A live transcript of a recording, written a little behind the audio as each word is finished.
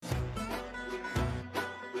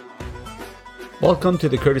Welcome to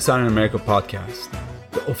the Kurdistan in America podcast,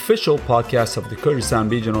 the official podcast of the Kurdistan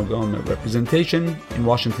Regional Government Representation in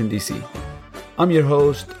Washington, D.C. I'm your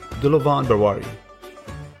host, Dulavan Barwari.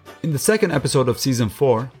 In the second episode of Season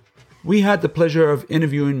 4, we had the pleasure of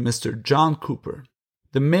interviewing Mr. John Cooper,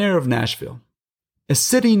 the mayor of Nashville, a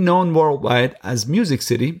city known worldwide as Music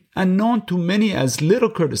City and known to many as Little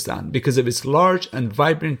Kurdistan because of its large and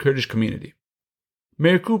vibrant Kurdish community.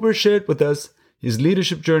 Mayor Cooper shared with us his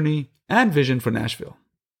leadership journey and vision for Nashville.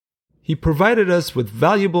 He provided us with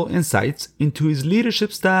valuable insights into his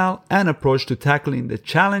leadership style and approach to tackling the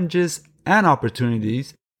challenges and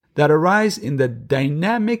opportunities that arise in the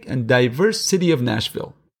dynamic and diverse city of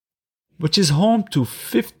Nashville, which is home to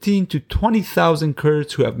 15,000 to 20,000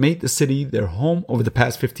 Kurds who have made the city their home over the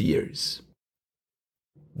past 50 years.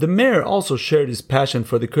 The mayor also shared his passion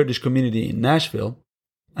for the Kurdish community in Nashville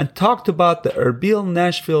and talked about the Erbil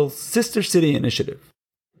Nashville Sister City Initiative.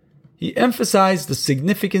 He emphasized the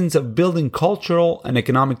significance of building cultural and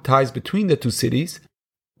economic ties between the two cities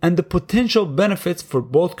and the potential benefits for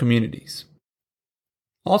both communities.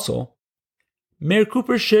 Also, Mayor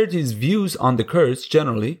Cooper shared his views on the Kurds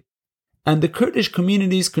generally and the Kurdish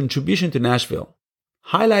community's contribution to Nashville,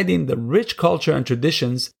 highlighting the rich culture and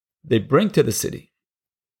traditions they bring to the city.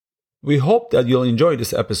 We hope that you'll enjoy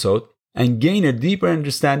this episode and gain a deeper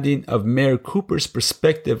understanding of Mayor Cooper's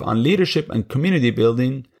perspective on leadership and community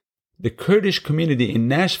building, the Kurdish community in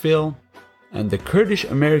Nashville, and the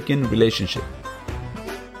Kurdish-American relationship.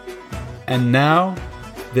 And now,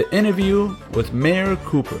 the interview with Mayor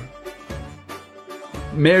Cooper.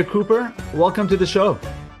 Mayor Cooper, welcome to the show.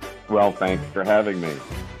 Well, thanks for having me.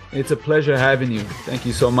 It's a pleasure having you. Thank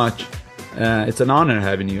you so much. It's an honor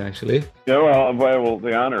having you, actually. Yeah, well,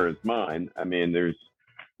 the honor is mine. I mean, there's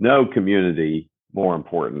no community more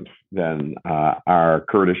important than our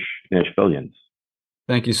Kurdish Nashvillians.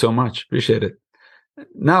 Thank you so much. Appreciate it.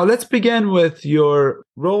 Now, let's begin with your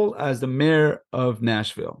role as the mayor of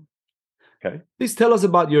Nashville. Okay. Please tell us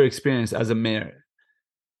about your experience as a mayor.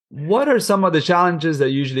 What are some of the challenges that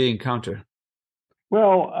you usually encounter?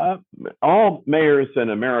 Well, all mayors in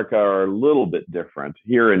America are a little bit different.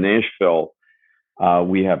 Here in Nashville,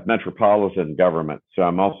 we have metropolitan government. So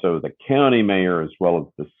I'm also the county mayor as well as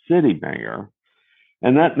the city mayor.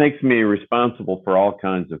 And that makes me responsible for all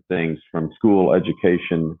kinds of things, from school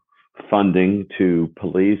education funding to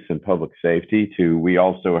police and public safety to we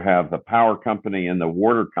also have the power company and the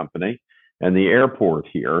water company and the airport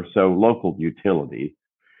here, so local utility.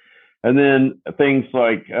 And then things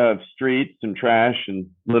like streets and trash and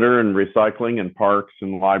litter and recycling and parks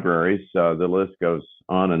and libraries. The list goes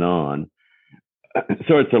on and on.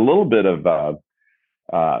 So it's a little bit of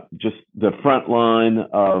just the front line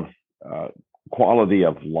of quality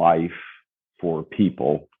of life for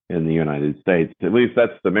people in the United States. At least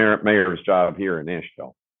that's the mayor's job here in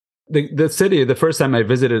Nashville. The city, the first time I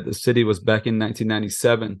visited the city was back in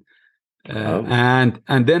 1997.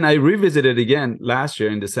 And then I revisited again last year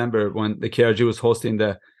in December when the KRG was hosting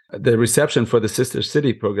the reception for the Sister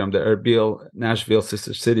City program, the Erbil Nashville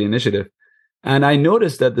Sister City Initiative. And I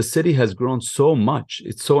noticed that the city has grown so much.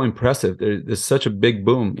 It's so impressive. There's such a big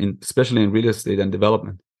boom, especially in real estate and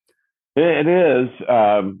development. It is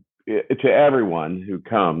to everyone who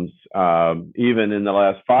comes, even in the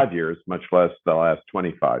last 5 years, much less the last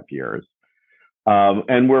 25 years.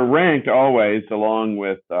 And we're ranked always along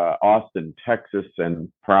with Austin, Texas,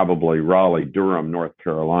 and probably Raleigh, Durham, North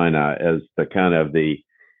Carolina as the kind of the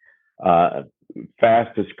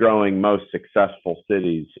fastest growing, most successful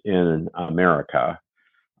cities in America.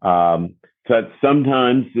 So that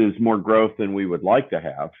sometimes is more growth than we would like to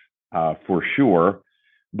have, for sure.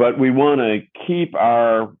 But we want to keep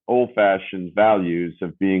our old-fashioned values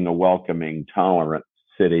of being a welcoming, tolerant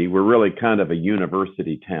city. We're really kind of a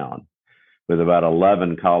university town with about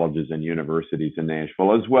 11 colleges and universities in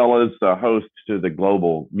Nashville, as well as a host to the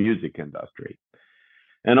global music industry.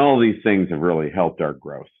 And all these things have really helped our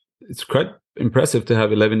growth. It's quite impressive to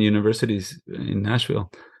have 11 universities in Nashville.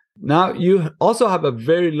 Now, you also have a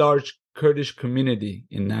very large Kurdish community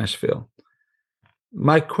in Nashville.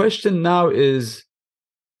 My question now is,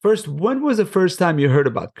 first, when was the first time you heard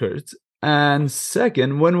about Kurds? And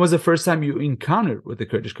second, when was the first time you encountered with the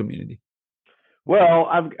Kurdish community? Well,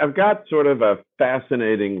 I've got sort of a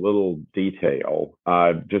fascinating little detail.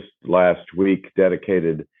 Just last week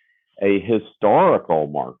dedicated a historical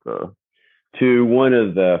marker to one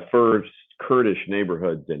of the first Kurdish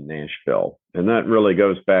neighborhoods in Nashville. And that really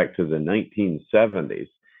goes back to the 1970s.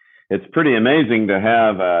 It's pretty amazing to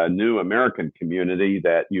have a new American community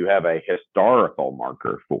that you have a historical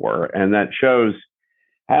marker for. And that shows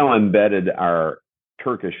how embedded our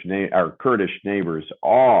Kurdish neighbors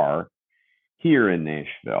are here in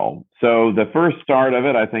Nashville. So the first start of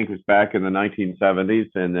it, I think, was back in the 1970s,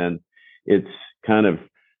 and then it's kind of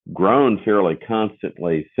grown fairly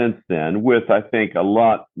constantly since then, with, I think, a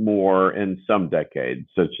lot more in some decades,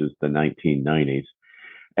 such as the 1990s.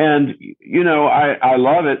 And, I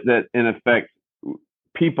love it that, in effect,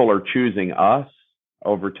 people are choosing us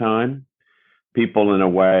over time. People, in a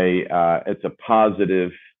way, it's a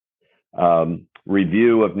positive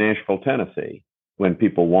review of Nashville, Tennessee, when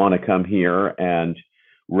people want to come here, and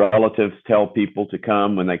relatives tell people to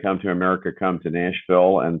come when they come to America, come to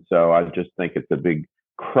Nashville. And so I just think it's a big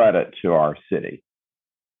credit to our city.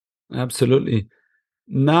 Absolutely.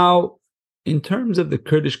 Now, in terms of the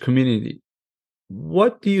Kurdish community,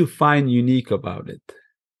 what do you find unique about it?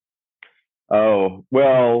 Oh,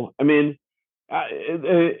 well, I mean,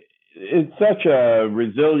 it's such a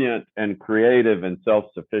resilient and creative and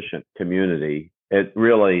self-sufficient community. It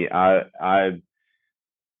really,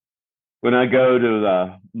 when I go to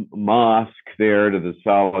the mosque there, to the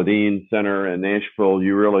Saladin Center in Nashville,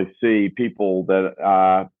 you really see people that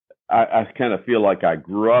I kind of feel like I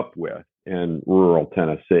grew up with in rural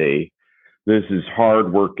Tennessee. This is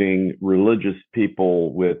hardworking, religious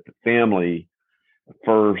people with family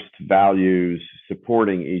first values,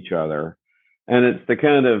 supporting each other. And it's the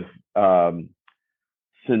kind of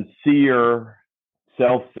sincere,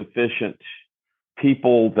 self-sufficient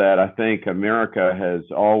people that I think America has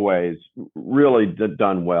always really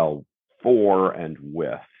done well for and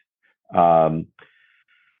with.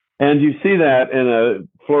 And you see that in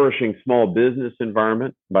a flourishing small business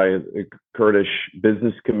environment. By the Kurdish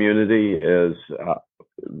business community is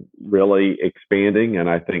really expanding and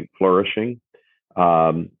I think flourishing.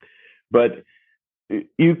 But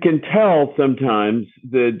you can tell sometimes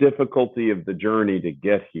the difficulty of the journey to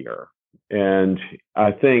get here. And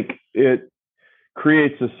I think it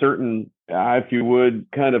creates a certain, if you would,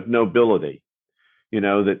 kind of nobility,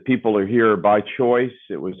 that people are here by choice.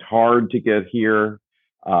 It was hard to get here.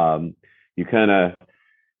 You kind of,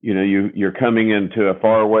 you're coming into a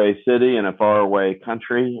faraway city and a faraway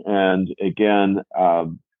country. And again,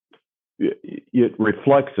 it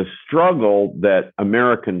reflects a struggle that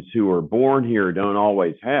Americans who are born here don't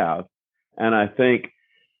always have. And I think,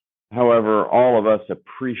 however, all of us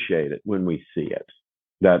appreciate it when we see it,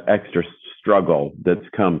 that extra struggle that's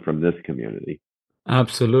come from this community.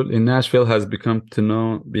 Absolutely. Nashville has become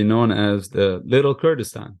to be known as the Little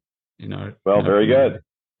Kurdistan in our very community.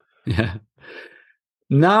 Good. Yeah.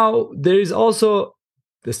 Now, there is also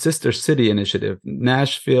the Sister City initiative,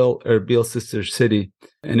 Nashville Erbil Sister City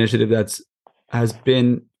initiative has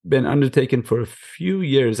been undertaken for a few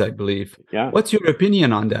years, I believe. Yeah. What's your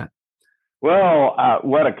opinion on that? Well,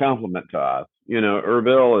 what a compliment to us.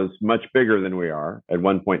 Erbil is much bigger than we are at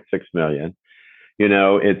 1.6 million.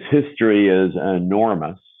 Its history is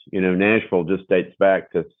enormous. Nashville just dates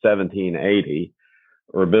back to 1780.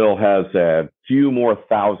 Erbil has a few more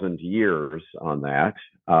thousand years on that.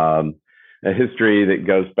 A history that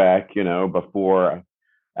goes back, before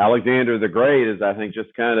Alexander the Great is, I think,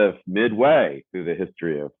 just kind of midway through the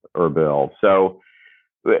history of Erbil. So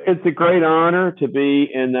it's a great honor to be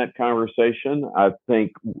in that conversation. I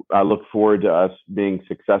think I look forward to us being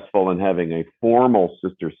successful in having a formal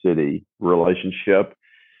sister city relationship.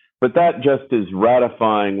 But that just is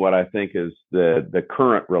ratifying what I think is the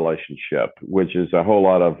current relationship, which is a whole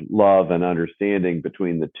lot of love and understanding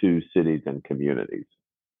between the two cities and communities.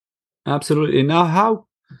 Absolutely. Now,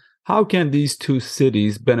 how can these two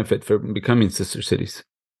cities benefit from becoming sister cities?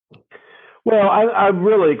 Well, I'm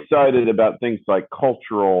really excited about things like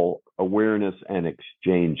cultural awareness and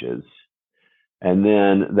exchanges. And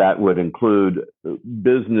then that would include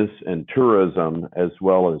business and tourism as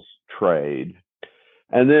well as trade.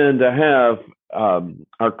 And then to have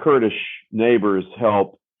our Kurdish neighbors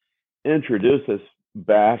help introduce us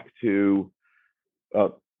back to a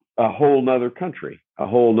whole nother country, a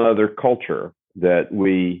whole nother culture that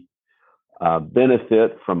we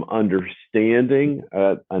benefit from understanding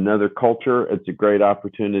another culture. It's a great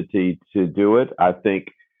opportunity to do it. I think,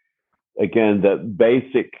 again, the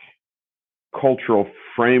basic cultural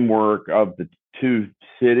framework of the two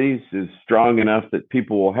cities is strong enough that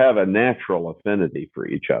people will have a natural affinity for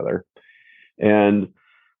each other and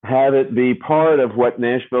have it be part of what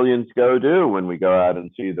Nashvillians go do when we go out and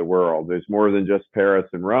see the world. There's more than just Paris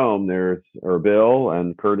and Rome. There's Erbil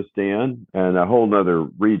and Kurdistan and a whole nother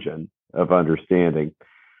region of understanding.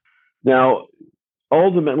 Now,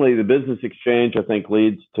 ultimately, the business exchange, I think,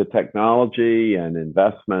 leads to technology and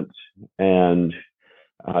investment and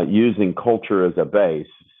using culture as a base.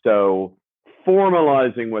 So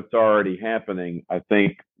formalizing what's already happening, I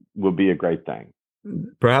think, will be a great thing.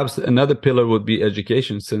 Perhaps another pillar would be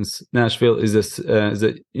education, since Nashville is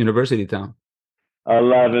a university town.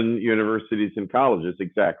 11 universities and colleges,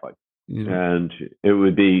 exactly. You know, And it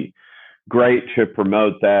would be great to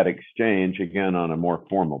promote that exchange again on a more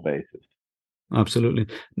formal basis. absolutely.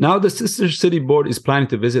 Now, the Sister City Board is planning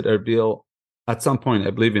to visit Erbil at some point,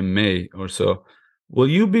 I believe in May or so. Will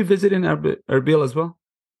you be visiting Erbil as well?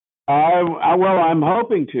 Well, I'm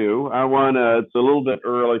hoping to. I want to. It's a little bit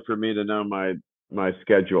early for me to know my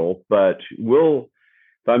schedule, but we'll.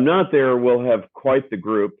 If I'm not there, we'll have quite the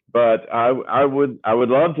group. But I would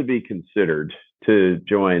love to be considered to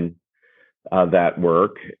join that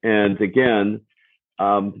work. And again,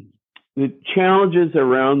 the challenges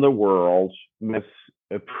around the world must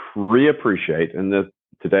reappreciate, and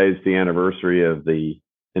today's the anniversary of the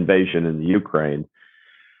invasion in the Ukraine.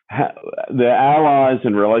 The allies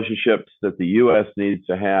and relationships that the U.S. needs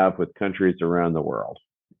to have with countries around the world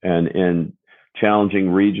and in challenging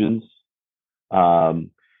regions, and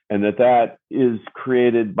that is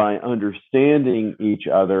created by understanding each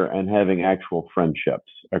other and having actual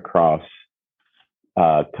friendships across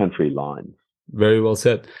country lines. Very well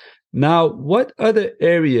said. Now, what other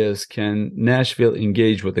areas can Nashville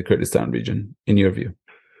engage with the Kurdistan region, in your view?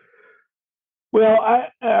 Well,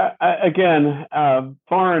 again,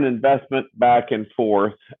 foreign investment back and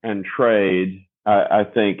forth and trade, I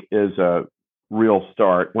think, is a real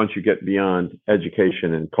start once you get beyond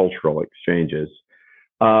education and cultural exchanges.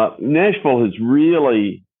 Nashville has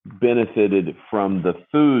really benefited from the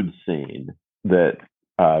food scene that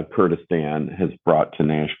Kurdistan has brought to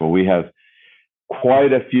Nashville. We have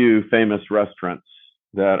quite a few famous restaurants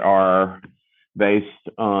that are based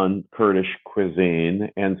on Kurdish cuisine.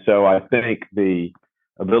 And so I think the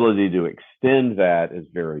ability to extend that is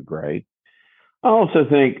very great. I also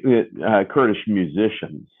think that Kurdish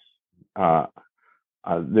musicians,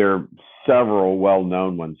 there are several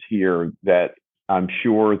well-known ones here that I'm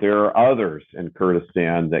sure there are others in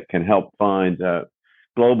Kurdistan that can help find a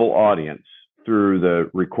global audience through the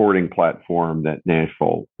recording platform that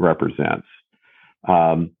Nashville represents.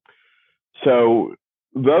 So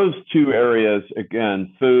those two areas,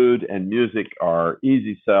 again, food and music, are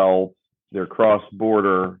easy sells. They're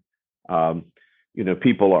cross-border.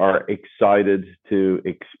 People are excited to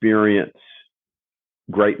experience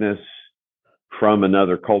greatness from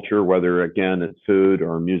another culture, whether, again, it's food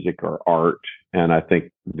or music or art. And I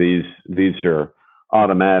think these are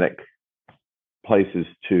automatic places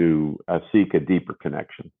to seek a deeper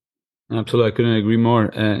connection. Absolutely. I couldn't agree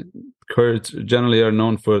more. Kurds generally are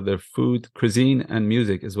known for their food, cuisine, and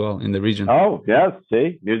music as well in the region. Oh, yes.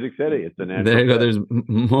 See, Music City. It's a natural There you go. There's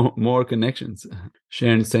more connections,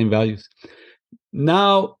 sharing the same values.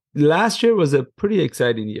 Now, last year was a pretty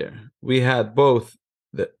exciting year. We had both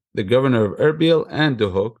the governor of Erbil and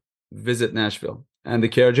Duhok visit Nashville. And the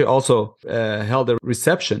KRG also held a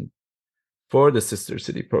reception for the Sister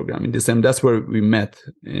City program in December. That's where we met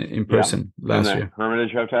in person last year.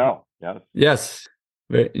 Hermitage Hotel. Yes. Yes.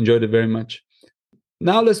 Enjoyed it very much.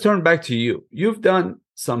 Now let's turn back to you. You've done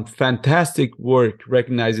some fantastic work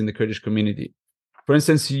recognizing the Kurdish community. For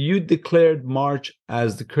instance, you declared March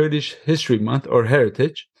as the Kurdish History Month or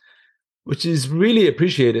Heritage, which is really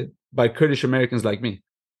appreciated by Kurdish Americans like me.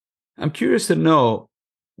 I'm curious to know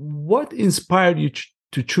what inspired you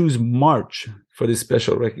to choose March for this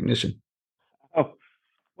special recognition. Oh,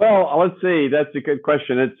 well, let's see. That's a good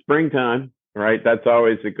question. It's springtime, right? That's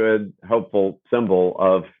always a good, hopeful symbol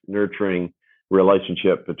of nurturing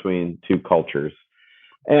relationship between two cultures.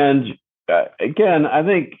 And again, I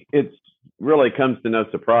think it really comes to no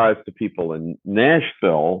surprise to people in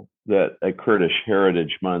Nashville that a Kurdish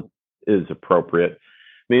Heritage Month is appropriate.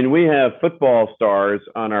 I mean, we have football stars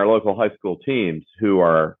on our local high school teams who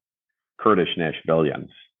are Kurdish Nashvillians.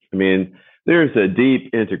 I mean, there's a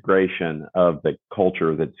deep integration of the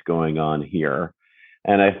culture that's going on here.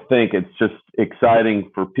 And I think it's just exciting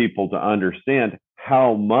for people to understand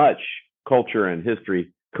how much culture and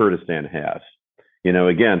history Kurdistan has.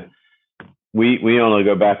 Again, we only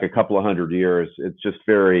go back a couple of hundred years. It's just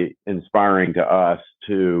very inspiring to us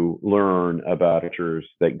to learn about cultures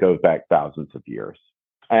that go back thousands of years.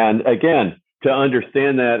 And again, to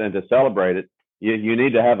understand that and to celebrate it, you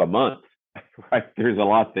need to have a month, right? There's a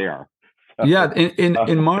lot there. So, yeah,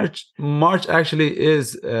 in March actually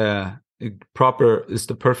is the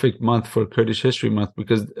perfect month for Kurdish History Month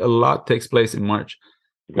because a lot takes place in March.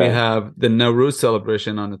 Okay. We have the Nowruz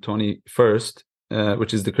celebration on the 21st,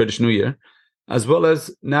 which is the Kurdish New Year, as well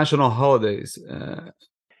as national holidays.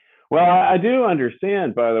 Well, I do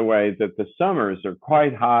understand, by the way, that the summers are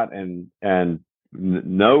quite hot and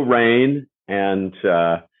no rain and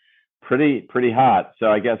pretty hot. So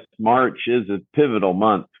I guess March is a pivotal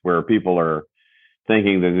month where people are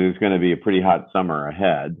thinking that there's going to be a pretty hot summer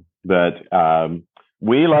ahead. But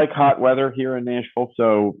we like hot weather here in Nashville,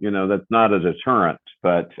 so that's not a deterrent.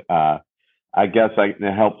 But I guess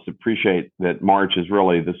it helps appreciate that March is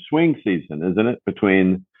really the swing season, isn't it?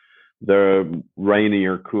 Between the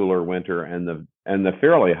rainier, cooler winter and the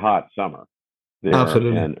fairly hot summer there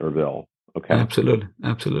Absolutely. in Erville. Okay.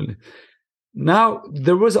 Absolutely. Now,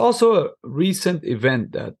 there was also a recent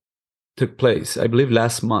event that took place, I believe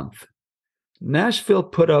last month. Nashville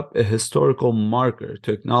put up a historical marker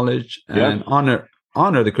to acknowledge and honor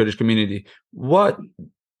the Kurdish community. What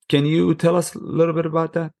can you tell us a little bit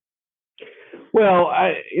about that? Well,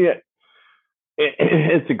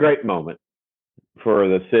 it's a great moment for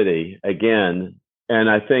the city again, and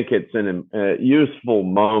I think it's a useful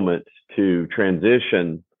moment to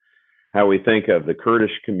transition how we think of the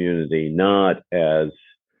Kurdish community not as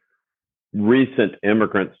recent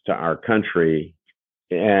immigrants to our country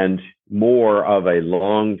and more of a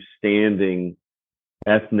long-standing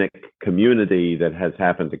ethnic community that has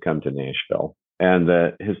happened to come to Nashville. And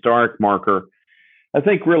the historic marker, I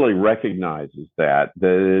think, really recognizes that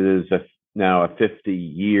it is now a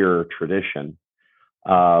 50-year tradition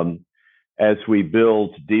as we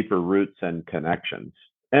build deeper roots and connections.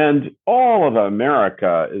 And all of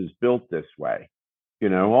America is built this way.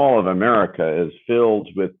 All of America is filled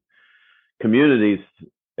with communities,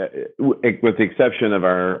 with the exception of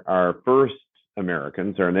our first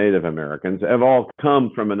Americans, our Native Americans, have all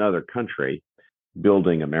come from another country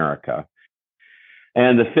building America.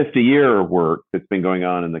 And the 50-year work that's been going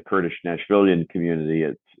on in the Kurdish Nashvilleian community,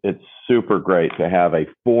 it's super great to have a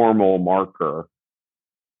formal marker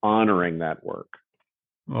honoring that work.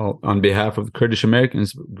 Well, on behalf of the Kurdish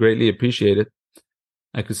Americans, greatly appreciate it.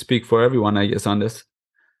 I could speak for everyone, I guess, on this.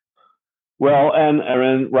 Well,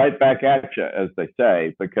 and right back at you, as they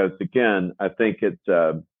say, because again, I think it's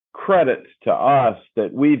a credit to us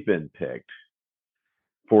that we've been picked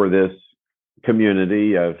for this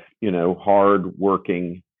community of,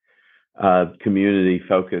 hard-working,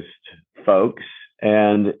 community-focused folks.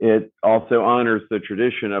 And it also honors the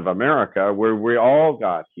tradition of America, where we all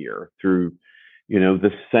got here through,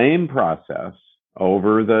 the same process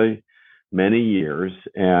over the many years.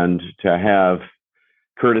 And to have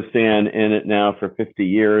Kurdistan in it now for 50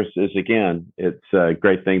 years is, again, it's a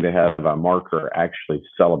great thing to have a marker actually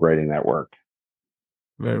celebrating that work.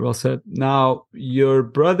 Very well said. Now, your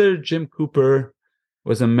brother, Jim Cooper,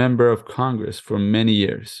 was a member of Congress for many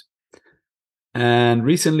years and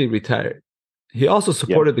recently retired. He also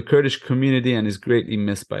supported the Kurdish community and is greatly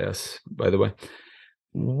missed by us, by the way.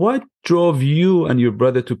 What drove you and your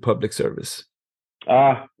brother to public service?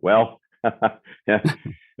 Well,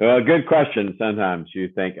 good question. Sometimes you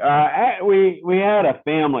think we had a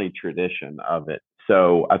family tradition of it,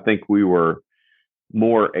 so I think we were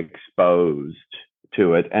more exposed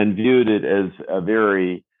to it and viewed it as a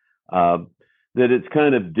very that it's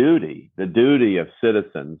kind of the duty of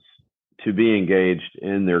citizens to be engaged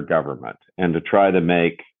in their government and to try to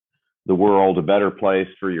make the world a better place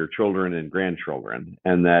for your children and grandchildren,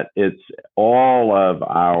 and that it's all of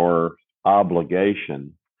our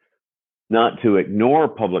obligation not to ignore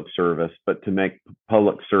public service, but to make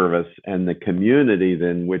public service and the community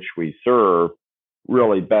in which we serve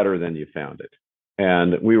really better than you found it.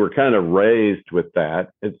 And we were kind of raised with that.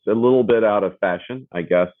 It's a little bit out of fashion, I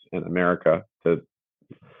guess, in America, a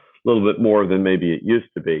little bit more than maybe it used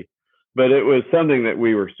to be. But it was something that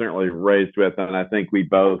we were certainly raised with, and I think we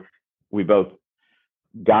both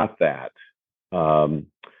got that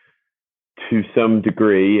to some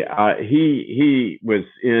degree. He was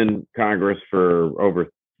in Congress for over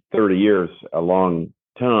 30 years, a long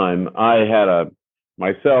time. I had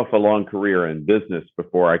myself a long career in business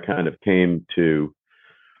before I kind of came to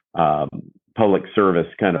public service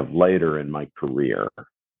kind of later in my career.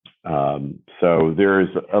 So there's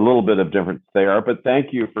a little bit of difference there, but thank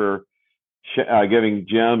you for giving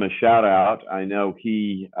Jim a shout out. I know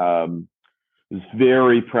he is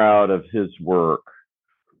very proud of his work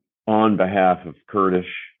on behalf of Kurdish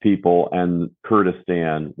people and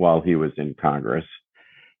Kurdistan while he was in Congress.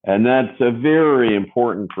 And that's a very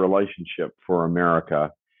important relationship for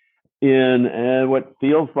America in what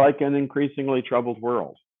feels like an increasingly troubled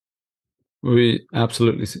world. We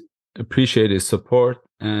absolutely appreciate his support,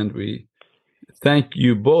 and we thank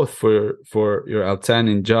you both for your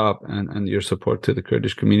outstanding job and your support to the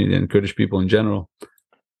Kurdish community and Kurdish people in general.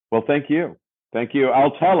 Well, thank you. Thank you.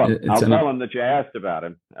 I'll tell him. Tell him that you asked about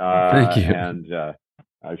him. Thank you. And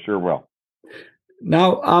I sure will.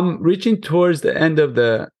 Now, I'm reaching towards the end of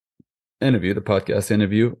the interview, the podcast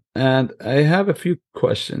interview, and I have a few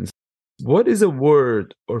questions. What is a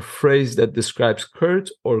word or phrase that describes Kurd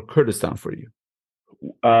or Kurdistan for you?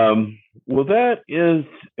 Well, that is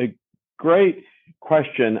a great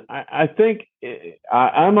question. I think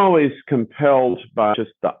I'm always compelled by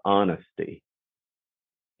just the honesty,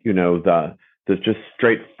 the just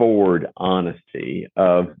straightforward honesty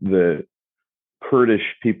of the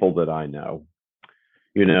Kurdish people that I know.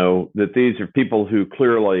 That these are people who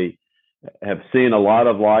clearly have seen a lot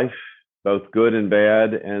of life, both good and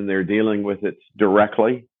bad, and they're dealing with it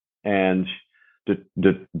directly and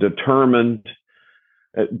determined,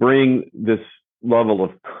 bring this level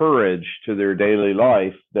of courage to their daily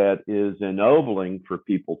life that is ennobling for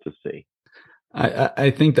people to see.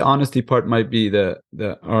 I think the honesty part might be the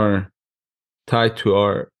are tied to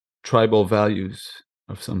our tribal values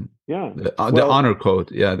of some the honor code.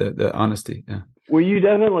 The honesty. Well, you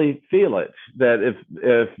definitely feel it, that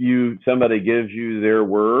if somebody gives you their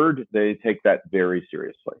word, they take that very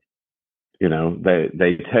seriously.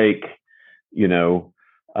 They take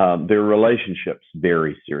their relationships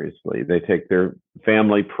very seriously. They take their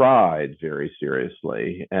family pride very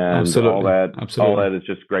seriously, and all that is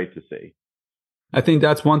just great to see. I think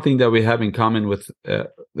that's one thing that we have in common with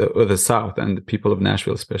the South and the people of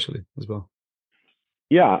Nashville, especially as well.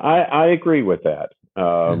 Yeah, I agree with that.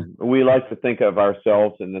 We like to think of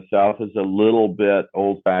ourselves in the South as a little bit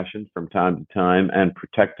old-fashioned from time to time and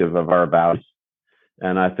protective of our values.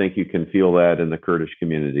 And I think you can feel that in the Kurdish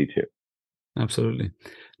community too. Absolutely.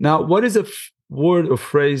 Now, what is a word or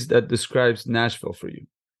phrase that describes Nashville for you?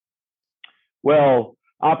 Well,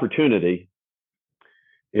 opportunity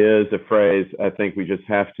is a phrase I think we just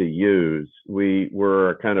have to use. We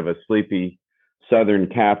were kind of a sleepy Southern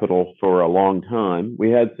capital for a long time. We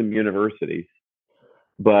had some universities,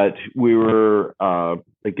 but we were,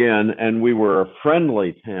 and we were a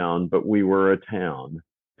friendly town, but we were a town.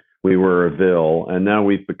 We were a ville, and now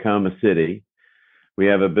we've become a city. We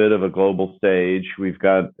have a bit of a global stage. We've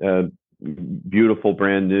got a beautiful,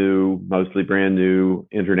 mostly brand new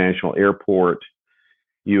international airport.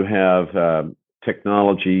 You have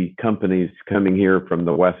technology companies coming here from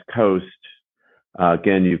the West Coast.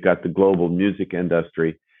 Again, you've got the global music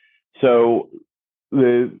industry. So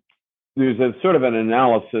there's a sort of an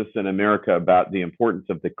analysis in America about the importance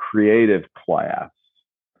of the creative class,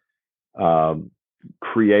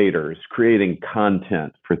 creators, creating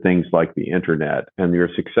content for things like the internet. And your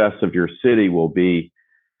success of your city will be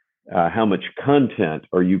how much content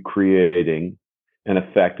are you creating. In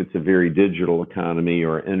effect, it's a very digital economy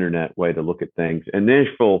or internet way to look at things. And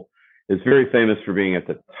Nashville is very famous for being at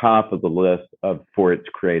the top of the list for its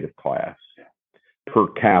creative class per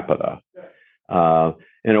capita.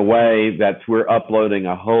 In a way, we're uploading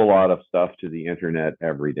a whole lot of stuff to the internet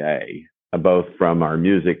every day, both from our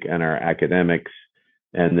music and our academics.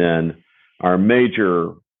 And then our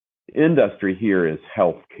major industry here is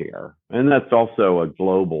healthcare. And that's also a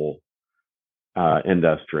global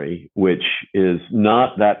industry, which is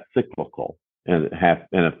not that cyclical, and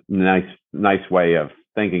in a nice way of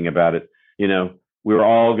thinking about it. We're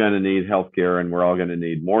all going to need healthcare, and we're all going to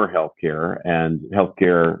need more healthcare, and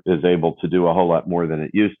healthcare is able to do a whole lot more than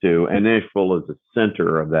it used to. And Nashville is the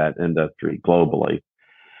center of that industry globally.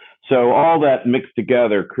 So all that mixed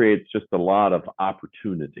together creates just a lot of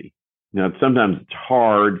opportunity. Sometimes it's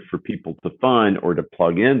hard for people to find or to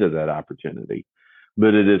plug into that opportunity,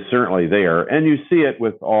 but it is certainly there. And you see it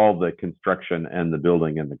with all the construction and the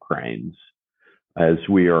building and the cranes as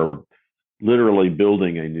we are literally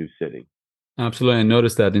building a new city. Absolutely. I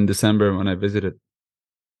noticed that in December when I visited.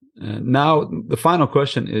 Now, the final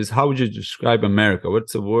question is, how would you describe America?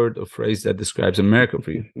 What's a word or phrase that describes America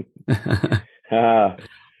for you?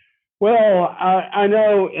 Well, I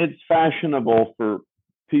know it's fashionable for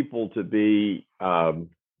people to be a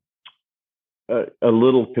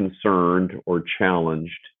little concerned or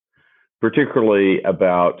challenged, particularly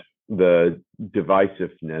about the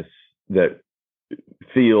divisiveness that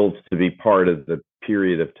feels to be part of the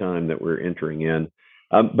period of time that we're entering in.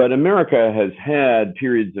 But America has had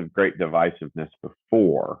periods of great divisiveness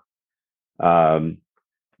before.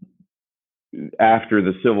 After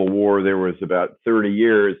the Civil War, there was about 30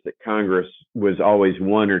 years that Congress was always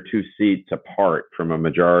 1 or 2 seats apart from a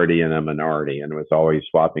majority and a minority, and was always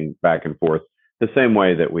swapping back and forth the same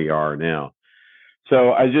way that we are now.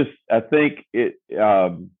 So I think it's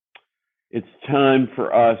time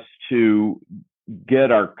for us to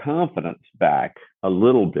get our confidence back a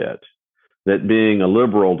little bit, that being a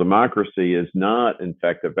liberal democracy is not, in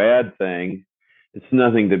fact, a bad thing. It's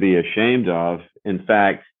nothing to be ashamed of. In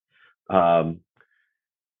fact,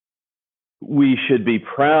 we should be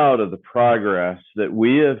proud of the progress that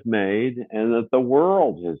we have made and that the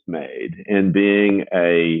world has made in being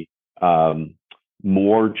a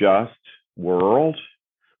more just world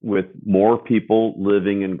with more people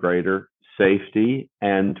living in greater safety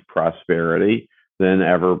and prosperity than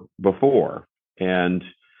ever before. And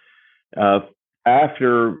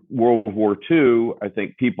after World War II, I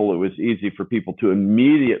think it was easy for people to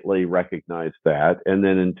immediately recognize that. And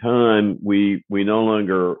then in time, we no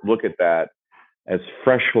longer look at that as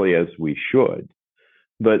freshly as we should.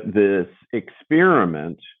 But this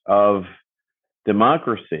experiment of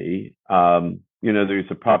democracy, there's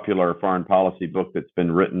a popular foreign policy book that's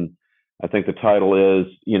been written. I think the title is,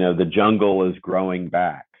 The Jungle is Growing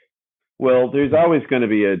Back. Well, there's always going to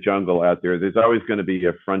be a jungle out there. There's always going to be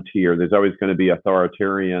a frontier. There's always going to be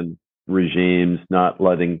authoritarian regimes not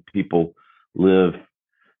letting people live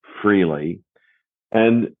freely.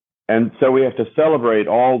 And so we have to celebrate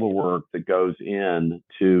all the work that goes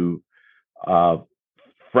into,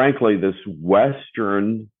 frankly, this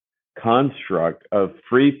Western construct of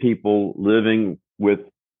free people living with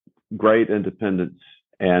great independence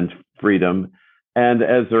and freedom and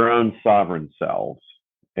as their own sovereign selves.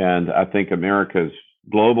 And I think America's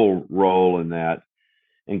global role in that,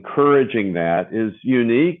 encouraging that, is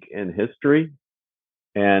unique in history.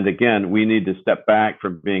 And again, we need to step back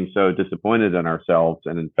from being so disappointed in ourselves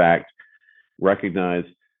and, in fact, recognize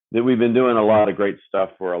that we've been doing a lot of great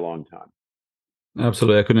stuff for a long time.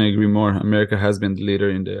 Absolutely. I couldn't agree more. America has been the leader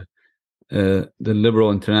in the liberal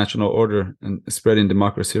international order and spreading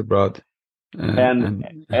democracy abroad. And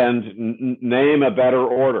name a better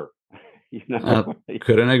order.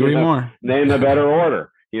 Couldn't agree more. Name a better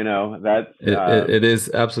order. That's it is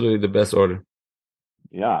absolutely the best order.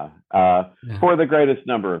 For the greatest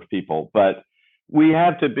number of people. But we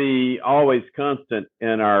have to be always constant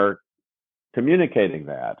in our communicating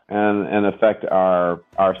that and in effect our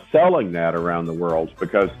selling that around the world,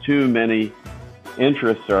 because too many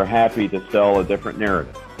interests are happy to sell a different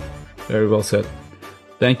narrative. Very well said.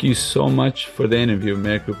 Thank you so much for the interview,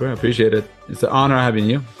 Mayor Cooper. I appreciate it. It's an honor having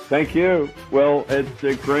you. Thank you. Well, it's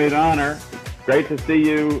a great honor. Great to see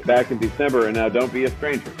you back in December, and now don't be a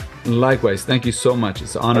stranger. Likewise. Thank you so much.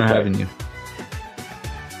 It's an honor having you.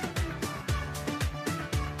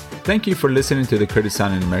 Thank you for listening to the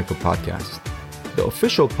Kurdistan in America podcast, the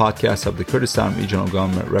official podcast of the Kurdistan Regional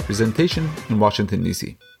Government Representation in Washington,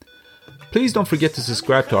 D.C. Please don't forget to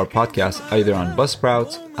subscribe to our podcast either on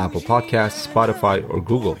Buzzsprout, Apple Podcasts, Spotify, or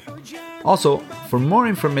Google. Also, for more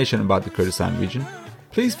information about the Kurdistan region,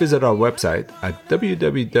 please visit our website at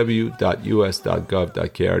www.us.gov.krd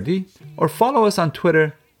or follow us on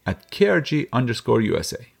Twitter at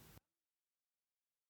KRG_USA.